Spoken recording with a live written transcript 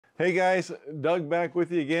Hey guys, Doug back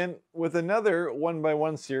with you again with another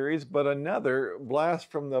 1x1 series, but another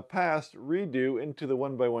blast from the past redo into the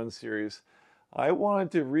 1x1 series. I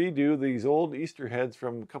wanted to redo these old Easter heads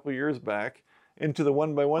from a couple years back into the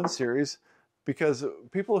 1x1 series because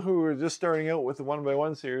people who are just starting out with the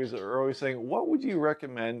 1x1 series are always saying, what would you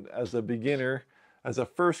recommend as a beginner, as a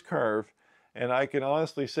first carve? And I can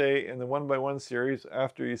honestly say in the 1x1 series,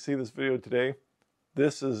 after you see this video today,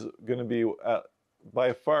 this is going to be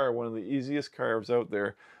by far one of the easiest carves out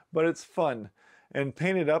there, but it's fun. And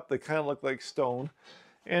painted up, they kind of look like stone.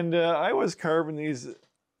 And I was carving these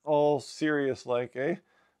all serious like,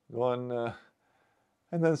 going,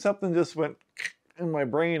 and then something just went in my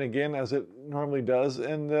brain again, as it normally does,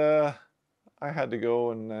 and I had to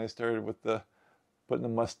go, and I started with putting the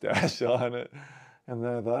mustache on it. And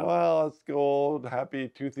then I thought, well, let's go old, happy,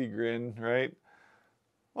 toothy grin, right?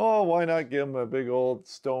 Oh, why not give him a big old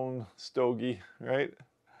stone stogie, right?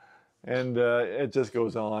 And it just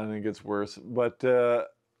goes on and gets worse. But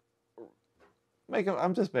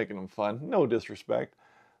I'm just making them fun. No disrespect.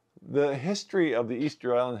 The history of the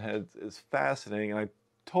Easter Island heads is fascinating, and I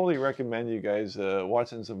totally recommend you guys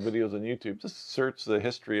watching some videos on YouTube. Just search the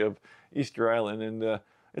history of Easter Island, and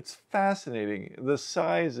it's fascinating. The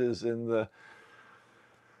sizes and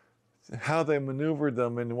how they maneuvered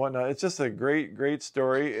them and whatnot. It's just a great, great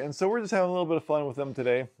story. And so we're just having a little bit of fun with them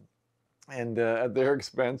today, and at their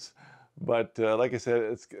expense. But like I said,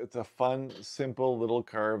 it's a fun, simple little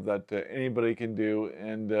carve that anybody can do,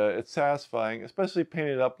 and it's satisfying, especially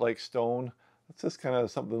painted up like stone. It's just kind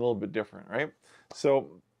of something a little bit different, right? So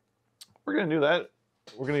we're going to do that.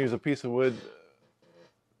 We're going to use a piece of wood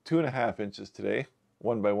 2.5 inches today,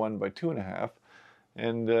 1x1 by 2.5,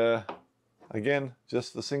 and again,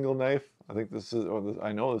 just the single knife. I think this is,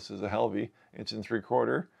 I know this is a Helvie, 1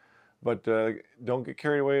 3/4. But don't get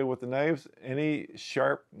carried away with the knives. Any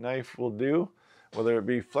sharp knife will do, whether it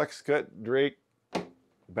be flex cut, Drake,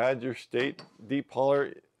 Badger State, deep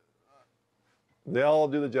holler. They all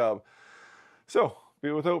do the job. So,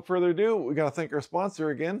 without further ado, we got to thank our sponsor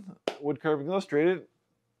again, Wood Carving Illustrated,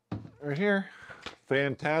 right here.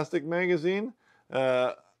 Fantastic magazine.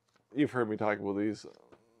 You've heard me talk about these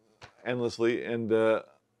endlessly, and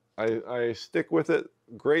I stick with it.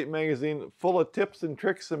 Great magazine, full of tips and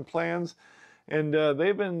tricks and plans, and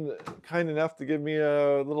they've been kind enough to give me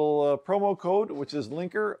a little promo code, which is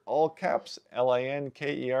Linker, all caps,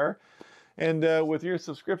 LINKER, and with your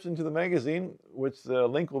subscription to the magazine, which the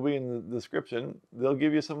link will be in the description, they'll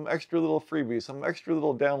give you some extra little freebies, some extra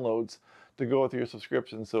little downloads to go with your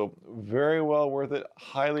subscription. So very well worth it,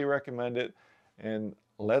 highly recommend it, and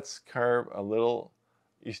let's carve a little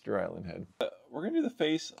Easter Island head. We're going to do the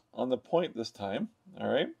face on the point this time, all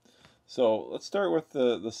right? So let's start with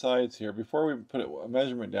the sides here. Before we put a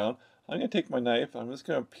measurement down, I'm going to take my knife. I'm just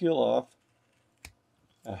going to peel off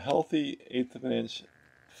a healthy 1/8 of an inch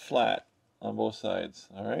flat on both sides,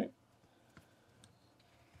 all right?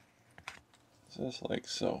 Just like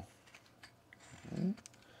so. Okay.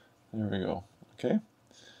 There we go, okay?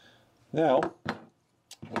 Now,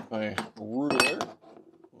 with my ruler,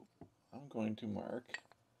 I'm going to mark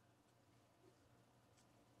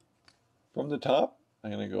from the top. I'm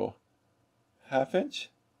going to go 1/2 inch,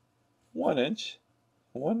 1 inch,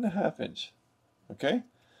 1.5 inch, okay?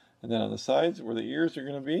 And then on the sides where the ears are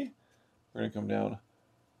going to be, we're going to come down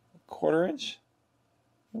 1/4 inch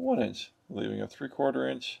and 1 inch, leaving a 3/4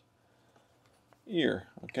 inch ear,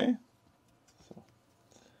 okay? So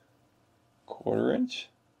 1/4 inch,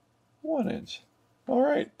 1 inch. All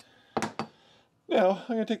right. Now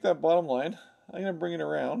I'm going to take that bottom line, I'm going to bring it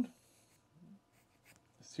around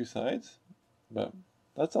these two sides, but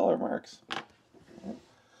that's all our marks.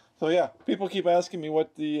 So yeah, people keep asking me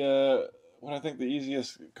what I think the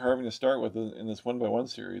easiest carving to start with in this 1x1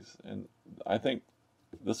 series, and I think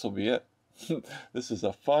this will be it. This is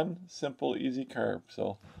a fun, simple, easy carve,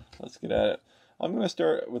 so let's get at it. I'm going to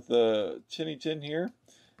start with the chinny chin here,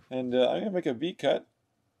 and I'm going to make a V cut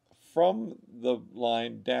from the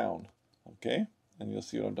line down, okay? And you'll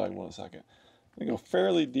see what I'm talking about in a second. I'm going to go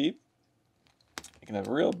fairly deep. You can have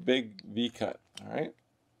a real big V cut, all right?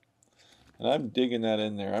 And I'm digging that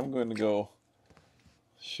in there. I'm going to go,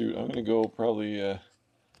 I'm going to go probably a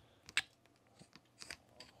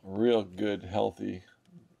real good, healthy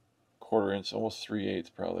 1/4 inch, almost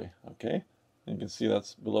 3/8 probably, okay? And you can see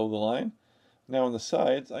that's below the line. Now on the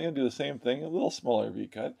sides, I'm going to do the same thing, a little smaller V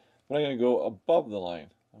cut, but I'm going to go above the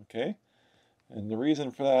line, okay? And the reason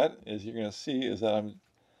for that is you're going to see is that I'm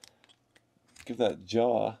give that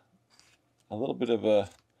jaw a little bit of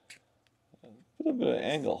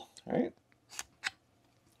angle, right?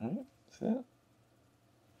 All right, see that?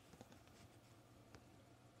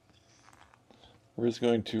 we're just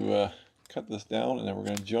going to cut this down, and then we're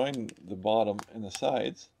going to join the bottom and the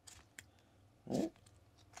sides. Right?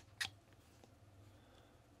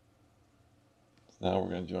 So now we're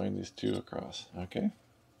going to join these two across. Okay.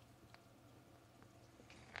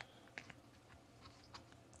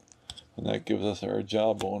 And that gives us our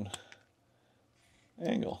jawbone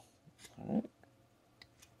angle. All right.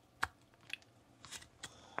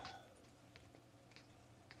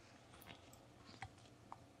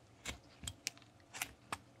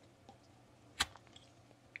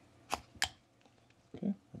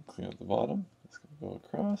 Okay, clean up the bottom. It's going to go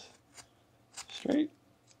across, straight,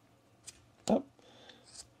 up.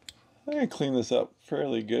 I'm going to clean this up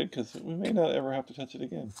fairly good because we may not ever have to touch it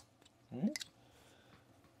again. All right.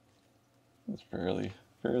 It's fairly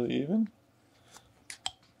even.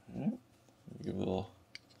 All right. Give a little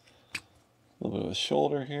bit of a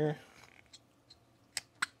shoulder here.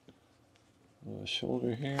 A little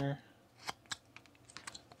shoulder here.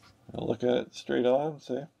 I'll look at it straight on and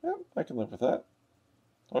say, yep, I can live with that.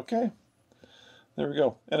 Okay. There we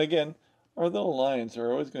go. And again, our little lines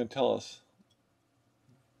are always going to tell us.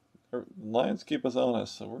 Our lines keep us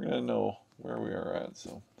honest, so we're going to know where we are at.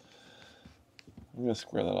 So I'm going to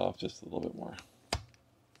square that off just a little bit more.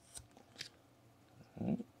 All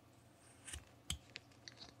right.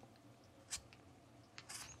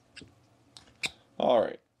 All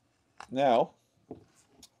right. Now,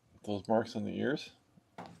 those marks on the ears,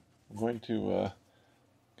 I'm going to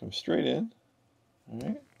come straight in. All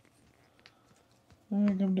right.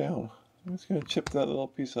 And come down. I'm just going to chip that little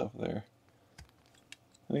piece off there.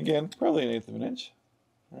 And again, probably 1/8 of an inch.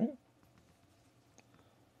 All right.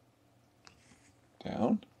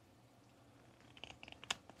 Down.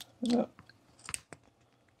 And up.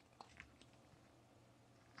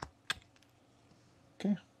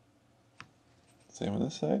 Okay. Same on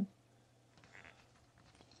this side.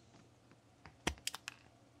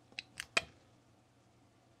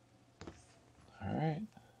 All right.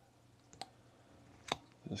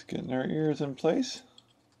 Just getting our ears in place.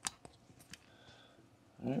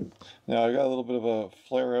 All right. Now I got a little bit of a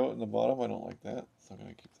flare out in the bottom. I don't like that, so I'm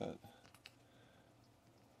going to keep that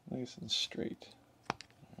nice and straight.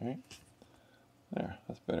 All right. There,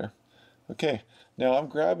 that's better. Okay. Now I'm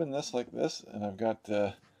grabbing this like this, and I've got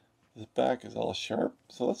this back is all sharp.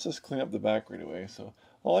 So let's just clean up the back right away. So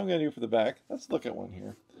all I'm going to do for the back, let's look at one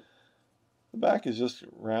here. The back is just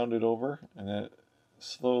rounded over, and then it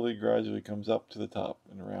slowly, gradually comes up to the top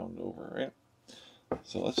and round over, right?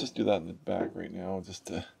 So let's just do that in the back right now, just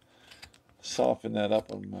to soften that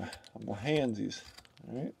up on my handsies,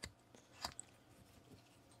 all right?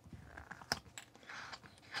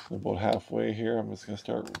 About halfway here, I'm just going to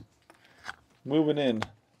start moving in.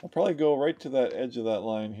 I'll probably go right to that edge of that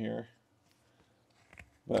line here,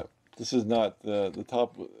 but this is not, the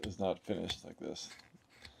top is not finished like this.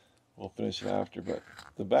 We'll finish it after, but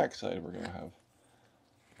the back side we're going to have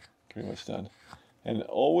pretty much done. And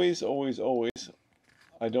always, always, always,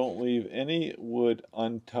 I don't leave any wood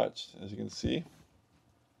untouched. As you can see,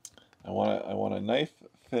 I want a knife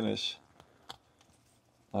finish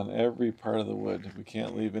on every part of the wood. We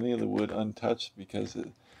can't leave any of the wood untouched because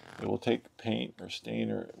it will take paint or stain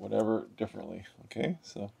or whatever differently. Okay,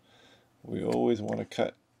 so we always want to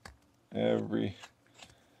cut every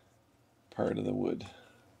part of the wood.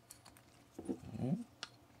 Okay.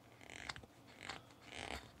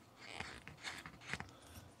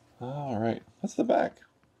 All right, that's the back.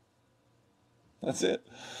 That's it.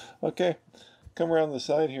 Okay, come around the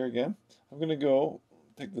side here again. I'm going to go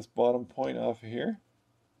take this bottom point off of here.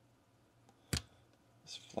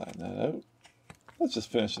 Let's flatten that out. Let's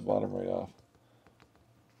just finish the bottom right off.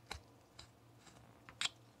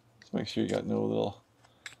 Just make sure you got no little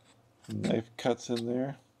knife cuts in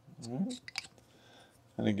there. All right.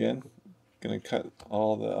 And again, going to cut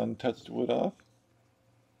all the untouched wood off.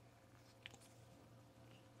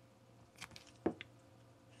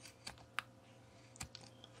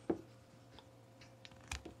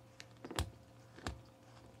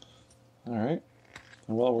 All right,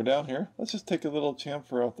 and while we're down here, let's just take a little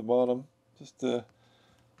chamfer off the bottom, just to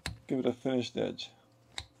give it a finished edge.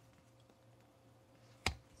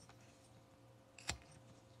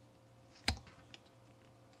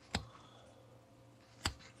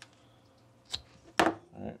 All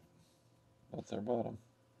right, that's our bottom.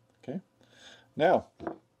 Okay, now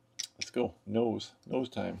let's go nose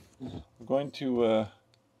time. I'm going to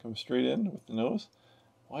come straight in with the nose.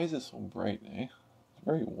 Why is it so bright, eh? It's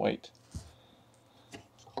very white.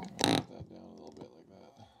 Put that down a little bit like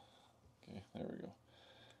that. Okay, there we go.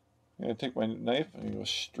 I'm going to take my knife and go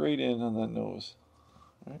straight in on that nose.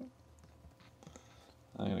 All right.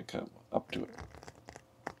 I'm going to cut up to it.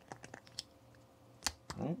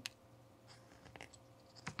 Right?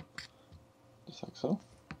 Just like so.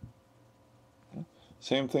 Okay.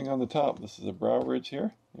 Same thing on the top. This is a brow ridge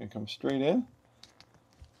here. You're going to come straight in.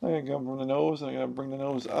 I'm going to come from the nose, and I'm going to bring the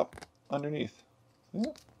nose up underneath. See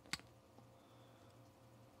that?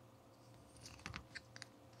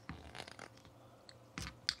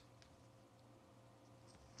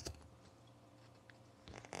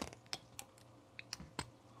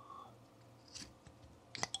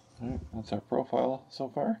 Alright, that's our profile so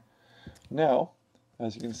far. Now,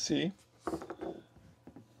 as you can see,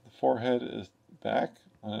 the forehead is back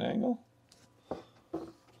on an angle.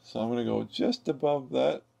 So I'm going to go just above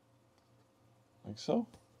that, like so.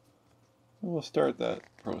 And we'll start that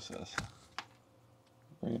process.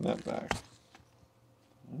 Bringing that back.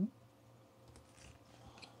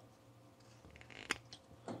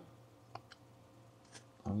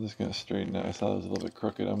 I'm just going to straighten it. I thought it was a little bit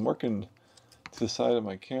crooked. I'm working to the side of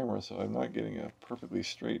my camera, so I'm not getting a perfectly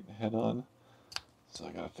straight head on. So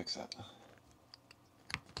I gotta fix that.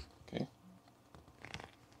 Okay.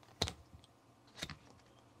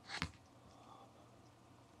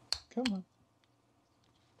 Come on.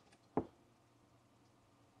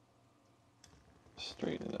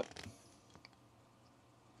 Straighten it up.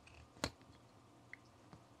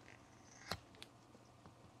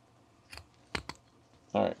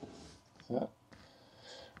 Alright. See that?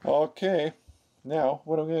 Okay. Now,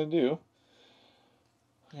 what I'm going to do,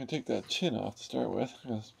 I'm going to take that chin off to start with.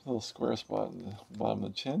 There's a little square spot in the bottom of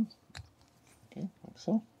the chin. Okay, like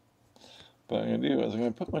so. But what I'm going to do is I'm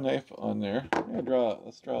going to put my knife on there.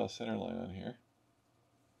 Let's draw a center line on here.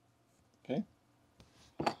 Okay.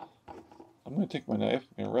 I'm going to take my knife,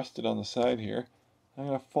 I'm going to rest it on the side here. I'm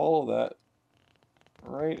going to follow that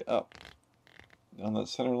right up on that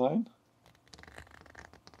center line.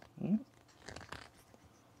 Right.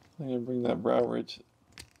 I'm going to bring that brow ridge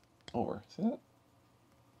over. See that?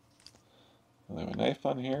 I have a knife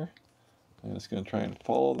on here. I'm just going to try and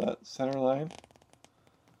follow that center line.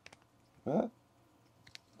 Like that.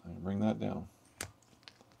 I'm going to bring that down.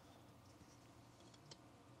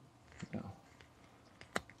 Now.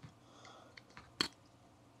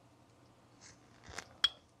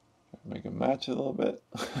 Make it match a little bit.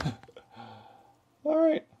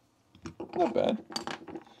 Alright. Not bad.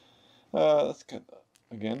 Let's cut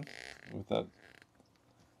again with that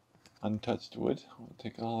untouched wood. We'll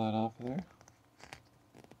take all that off of there.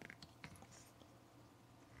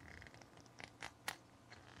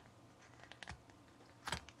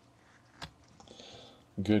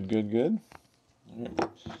 Good, good, good. All right.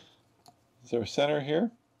 This is our center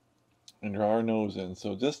here, and draw our nose in.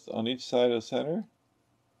 So just on each side of the center,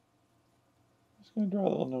 just going to draw a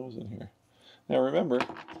little nose in here. Now remember,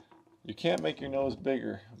 you can't make your nose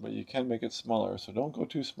bigger, but you can make it smaller. So don't go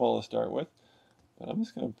too small to start with. But I'm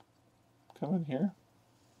just going to come in here,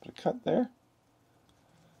 put a cut there.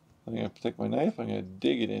 I'm going to take my knife, I'm going to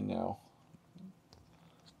dig it in now.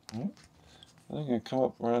 All right. Then I'm going to come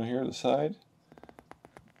up around here to the side.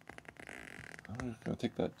 I'm just going to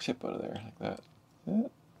take that chip out of there, like that. Yeah.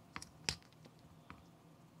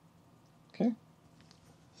 Okay.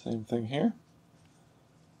 Same thing here.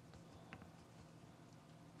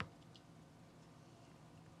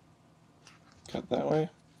 Cut that way.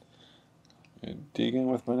 I'm going to dig in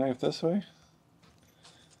with my knife this way.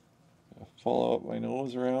 Follow up my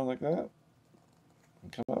nose around like that.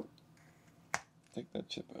 And come up. Take that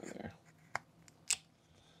chip out of there.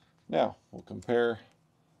 Now, we'll compare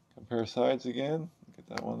sides again. Get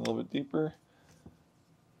that one a little bit deeper.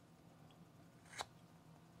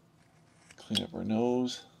 Clean up our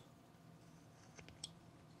nose.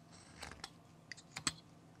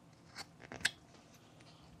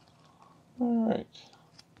 All right.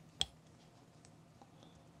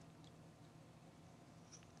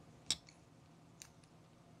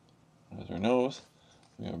 There's our nose.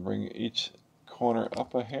 I'm going to bring each corner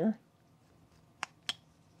up a hair.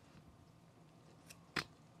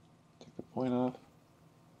 Take the point off.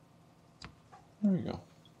 There we go.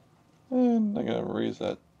 And I'm going to raise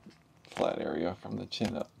that flat area from the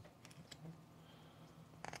chin up.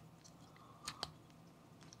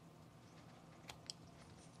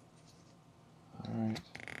 Alright.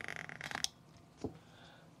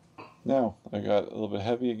 Now, I got a little bit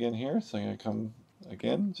heavy again here, so I'm going to come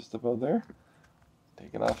again, just about there.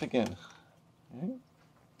 Take it off again. Okay.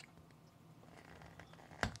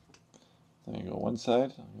 Then you go one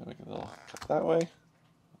side, I'm going to make a little cut that way.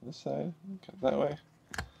 This side, cut that way.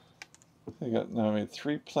 Now I made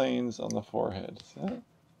 3 planes on the forehead. See that?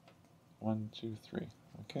 1, 2, 3.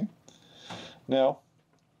 Okay. Now,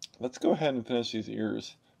 let's go ahead and finish these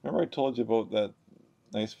ears. Remember I told you about that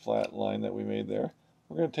nice flat line that we made there?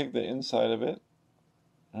 We're going to take the inside of it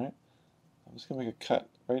All right, I'm just gonna make a cut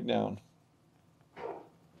right down,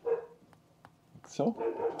 like so.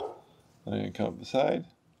 Then I'm gonna come up the side,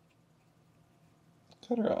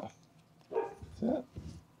 cut her off. See that?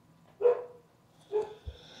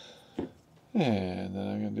 And then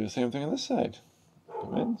I'm gonna do the same thing on this side.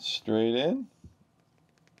 Come in, straight in,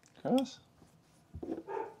 across.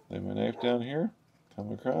 Lay my knife down here,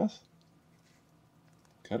 come across,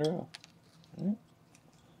 cut her off. All right,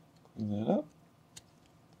 clean that up.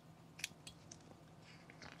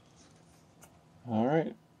 All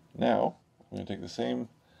right, now I'm going to take the same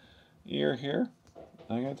ear here.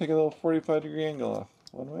 I'm going to take a little 45-degree angle off.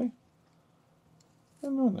 One way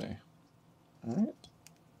and one way. All right.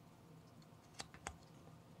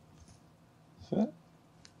 Set.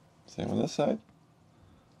 Same on this side.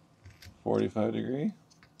 45 degree.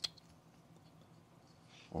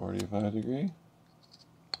 45 degree.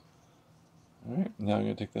 All right. Now I'm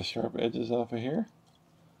going to take the sharp edges off of here.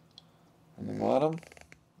 On the bottom.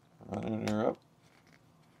 Running her up.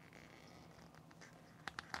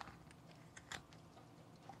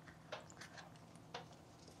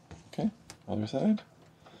 Okay, other side.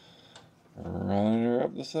 Running her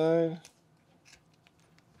up the side.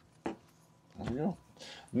 There we go.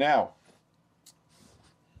 Now,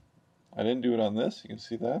 I didn't do it on this, you can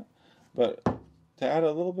see that. But to add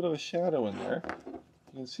a little bit of a shadow in there,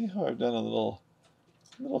 you can see how I've done a little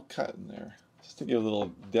cut in there, just to give a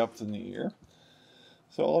little depth in the ear.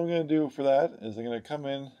 So all I'm going to do for that is I'm going to come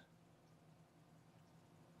in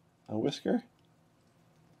a whisker,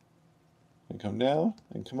 and come down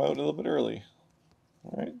and come out a little bit early.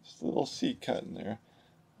 All right, just a little C cut in there.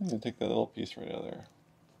 I'm going to take that little piece right out of there.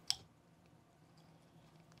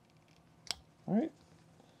 All right,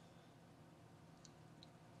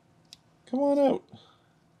 come on out,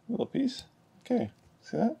 little piece. Okay,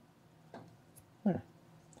 see that? There.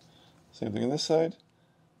 Same thing on this side.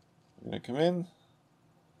 I'm going to come in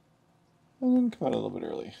and then come out a little bit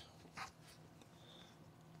early.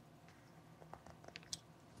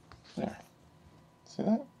 There. See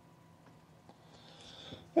that?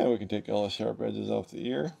 And we can take all the sharp edges off the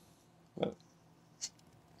ear, but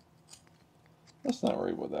let's not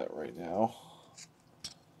worry about that right now,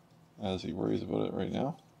 as he worries about it right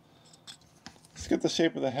now. Let's get the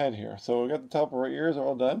shape of the head here. So we got the top of our ears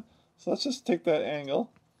all done. So let's just take that angle,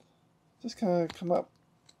 just kind of come up,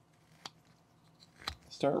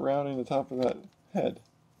 start rounding the top of that head.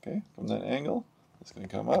 Okay, from that angle, it's going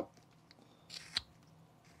to come up,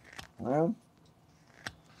 around.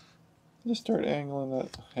 Just start angling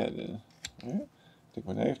that head in. All right. Take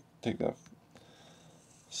my knife, take that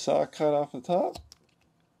saw cut off the top.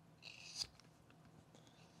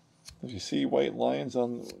 If you see white lines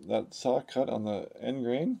on that saw cut on the end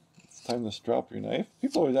grain, it's time to strop your knife.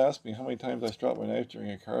 People always ask me how many times I strop my knife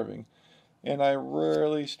during a carving, and I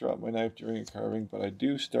rarely strop my knife during a carving, but I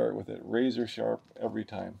do start with it razor sharp every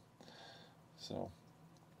time. So,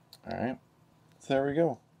 all right, so there we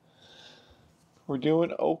go. We're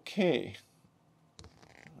doing okay.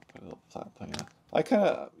 Put a little flat plane on. I kind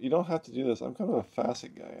of, you don't have to do this. I'm kind of a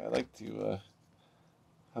facet guy. I like to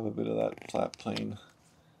have a bit of that flat plane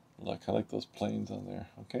look. I like those planes on there,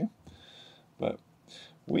 okay? But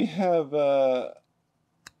we have done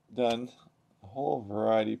a whole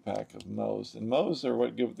variety pack of mouths. And mouths are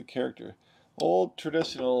what give it the character. Old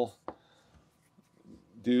traditional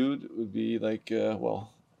dude would be like,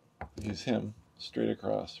 well, he's him, straight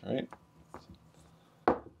across, right?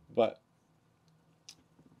 But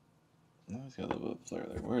he's got a little bit of flair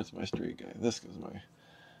there. Where's my straight guy? This is my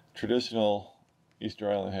traditional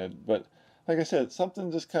Easter Island head. But like I said,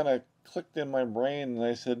 something just kind of clicked in my brain, and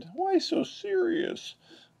I said, "Why so serious?"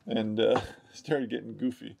 And started getting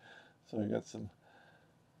goofy. So I got some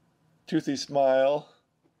toothy smile.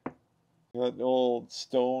 Got an old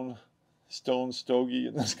stone stogie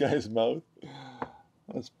in this guy's mouth.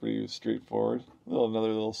 That's pretty straightforward. Another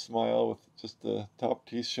little smile with just the top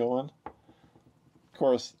teeth showing. Of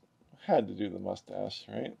course, had to do the mustache,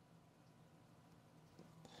 right?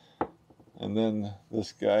 And then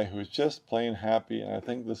this guy who's just plain happy, and I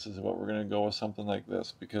think this is what we're going to go with, something like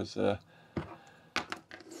this, because it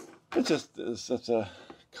just is such a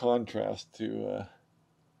contrast to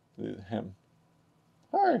him.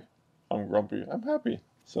 Hi, I'm grumpy. I'm happy.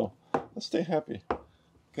 So let's stay happy.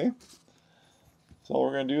 Okay? So all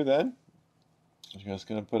we're going to do then is just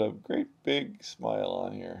going to put a great big smile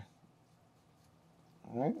on here.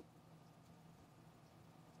 All right?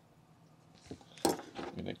 I'm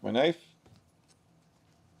going to take my knife.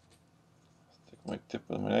 Stick my tip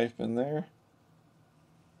of my knife in there.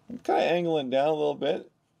 I'm kind of angling down a little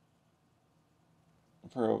bit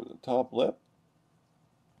for the top lip.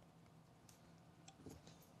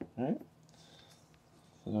 All right.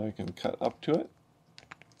 So now I can cut up to it.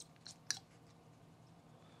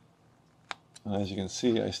 And as you can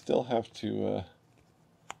see, I still have to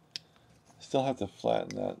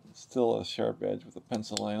flatten that. It's still a sharp edge with a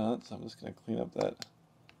pencil line on it, so I'm just going to clean up that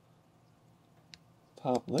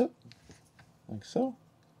top lip, like so.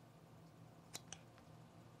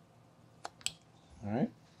 All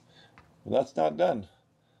right. Well, that's not done.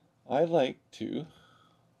 I like to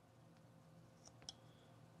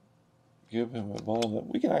give him a bottom lip.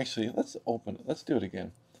 We can actually, let's open it. Let's do it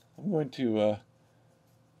again. I'm going to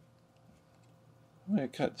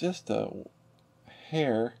cut just a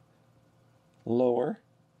hair lower.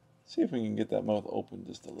 See if we can get that mouth open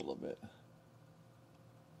just a little bit.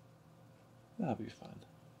 That'll be fun.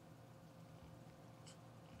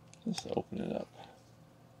 Just open it up.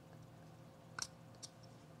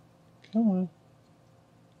 Come on.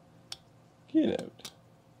 Get out.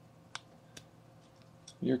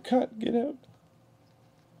 You're cut. Get out.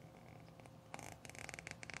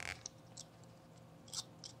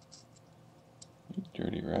 You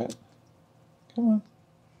dirty rat. Come on.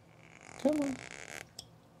 Come on.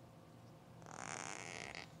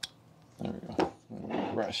 There we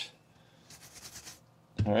go. Brush.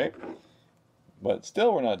 All right. But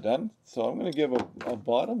still we're not done. So I'm going to give a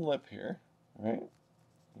bottom lip here. All right.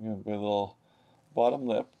 I'm going to put a little bottom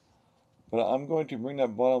lip. But I'm going to bring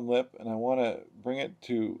that bottom lip and I want to bring it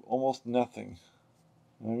to almost nothing.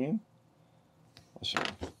 You know what I mean? I'll show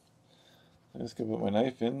you. I'm just going to put my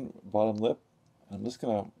knife in, bottom lip, and I'm just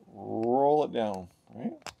going to roll it down,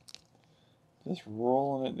 right? Just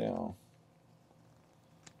rolling it down.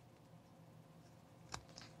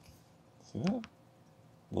 See that?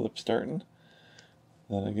 The lip starting.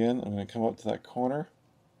 Then again, I'm going to come up to that corner.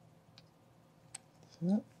 See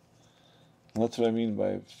that? And that's what I mean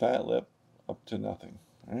by fat lip up to nothing.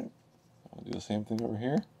 All right? I'll do the same thing over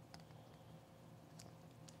here.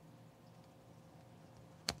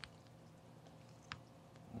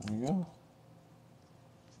 There we go.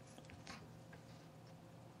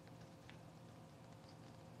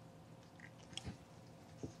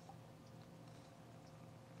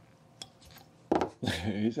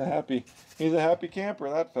 He's a happy camper,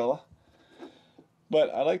 that fella. But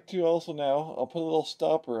I like to also now, I'll put a little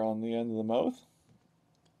stopper on the end of the mouth.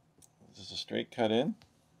 Just a straight cut in,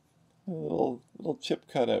 a little chip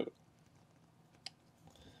cut out.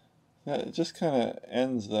 Yeah, it just kind of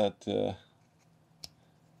ends that,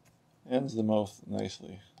 ends the mouth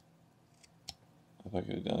nicely. If I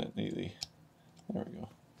could have done it neatly. There we go.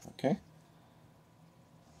 Okay.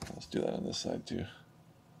 Let's do that on this side too.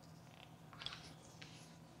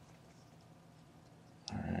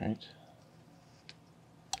 All right.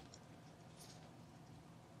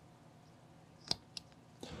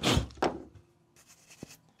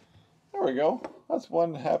 There we go. That's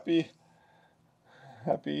one happy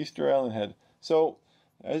Easter Island head. So,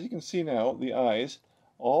 as you can see now, the eyes,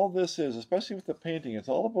 all this is, especially with the painting, it's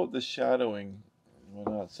all about the shadowing and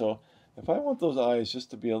whatnot. So, if I want those eyes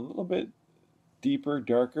just to be a little bit deeper,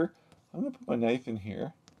 darker, I'm going to put my knife in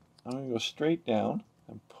here. I'm going to go straight down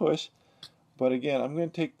and push. But again, I'm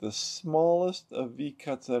going to take the smallest of V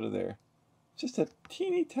cuts out of there. Just a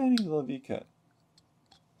teeny tiny little V cut.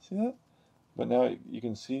 See that? But now you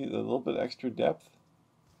can see the little bit extra depth.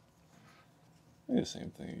 Do the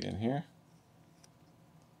same thing again here.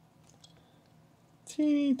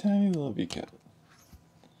 Teeny tiny little V cut.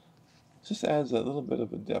 Just adds a little bit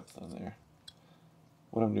of a depth on there.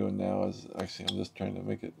 What I'm doing now is actually I'm just trying to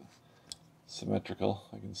make it symmetrical.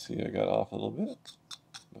 I can see I got off a little bit.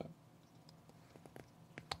 But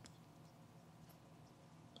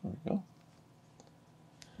there we go.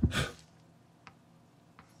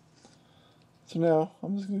 So now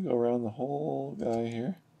I'm just going to go around the whole guy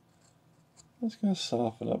here. I'm just going to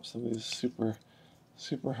soften up some of these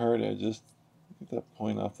super hard edges. Get that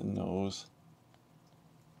point off the nose.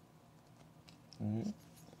 Alright.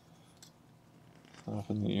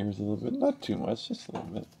 Soften the ears a little bit. Not too much, just a little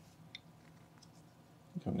bit.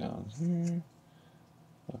 Come down here.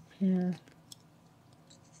 Up here.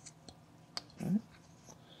 Alright.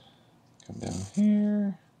 Come down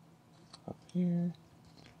here. Up here.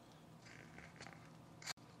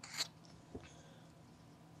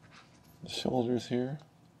 The shoulders here.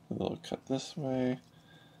 A little cut this way.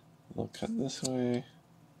 A little cut this way.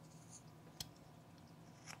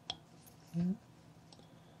 Here.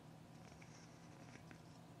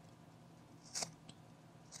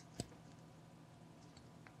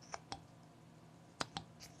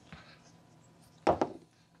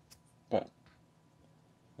 But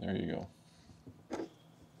there you go. It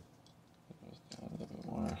goes down a little bit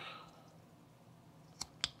more.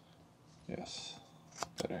 Yes.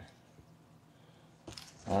 better.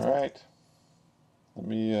 All right. Let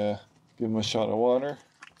me give them a shot of water.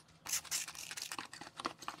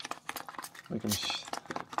 Make them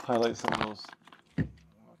highlight some of those. Oh,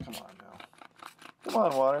 come on now. Come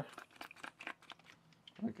on, water.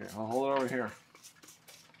 Okay, I'll hold it over here.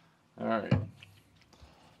 All right.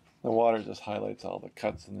 The water just highlights all the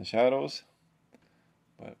cuts and the shadows.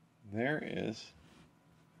 But there is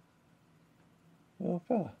a little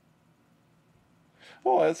fella.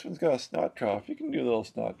 Oh, this one's got a snot trough. You can do a little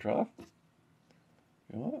snot trough.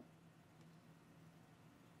 You want?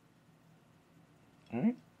 All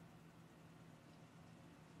right.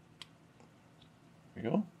 There you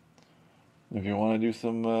go. If you want to do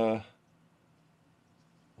some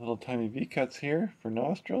little tiny V-cuts here for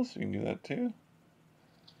nostrils, you can do that too.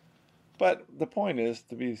 But the point is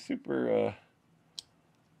to be super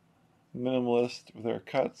minimalist with our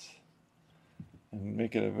cuts and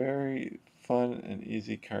make it a very fun and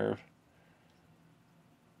easy carve.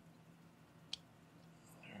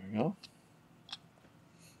 There we go.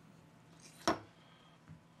 There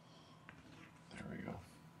we go.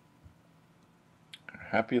 Our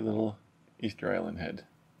happy little Easter Island head.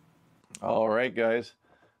 All right, guys.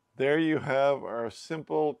 There you have our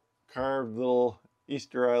simple carved little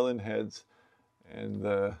Easter Island heads. And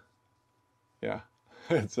yeah,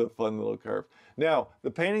 it's a fun little carve. Now,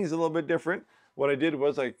 the painting is a little bit different. What I did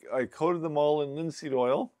was I coated them all in linseed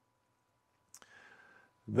oil.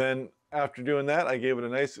 Then after doing that, I gave it a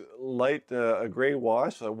nice light gray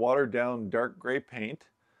wash, a watered down dark gray paint.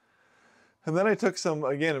 And then I took some,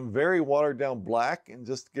 again, very watered down black and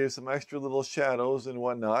just gave some extra little shadows and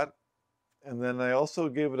whatnot. And then I also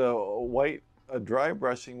gave it a dry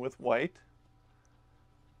brushing with white.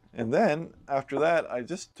 And then after that, I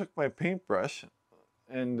just took my paintbrush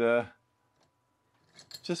and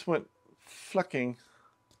just went flecking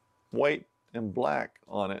white and black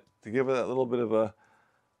on it to give it that little bit of a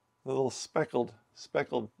little speckled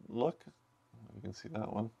look. You can see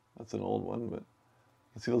that one. That's an old one, but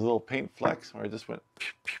you can see those little paint flecks where I just went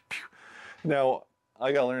pew, pew, pew. Now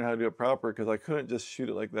I gotta learn how to do it proper because I couldn't just shoot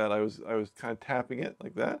it like that. I was kind of tapping it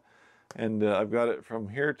like that, and I've got it from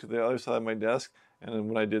here to the other side of my desk. And then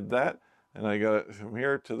when I did that, and I got it from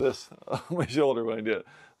here to this on my shoulder when I did it.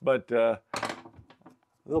 But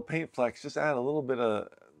little paint flecks just add a little bit of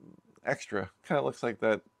extra. Kind of looks like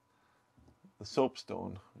that the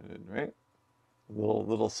soapstone, right?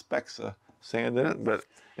 Little specks of sand in it. But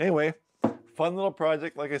anyway, fun little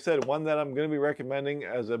project. Like I said, one that I'm going to be recommending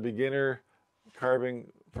as a beginner carving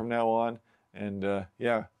from now on. And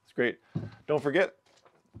yeah, it's great. Don't forget,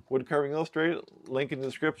 Wood Carving Illustrated, link in the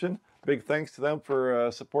description. Big thanks to them for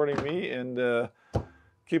supporting me and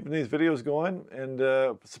keeping these videos going and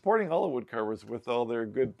supporting all the woodcarvers with all their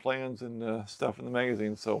good plans and stuff in the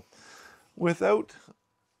magazine. So without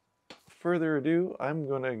further ado, I'm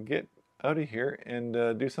going to get out of here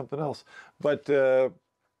and do something else. But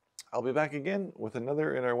I'll be back again with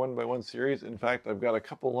another in our 1x1 series. In fact, I've got a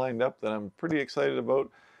couple lined up that I'm pretty excited about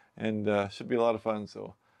and should be a lot of fun.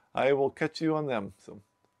 So I will catch you on them. So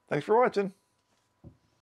thanks for watching.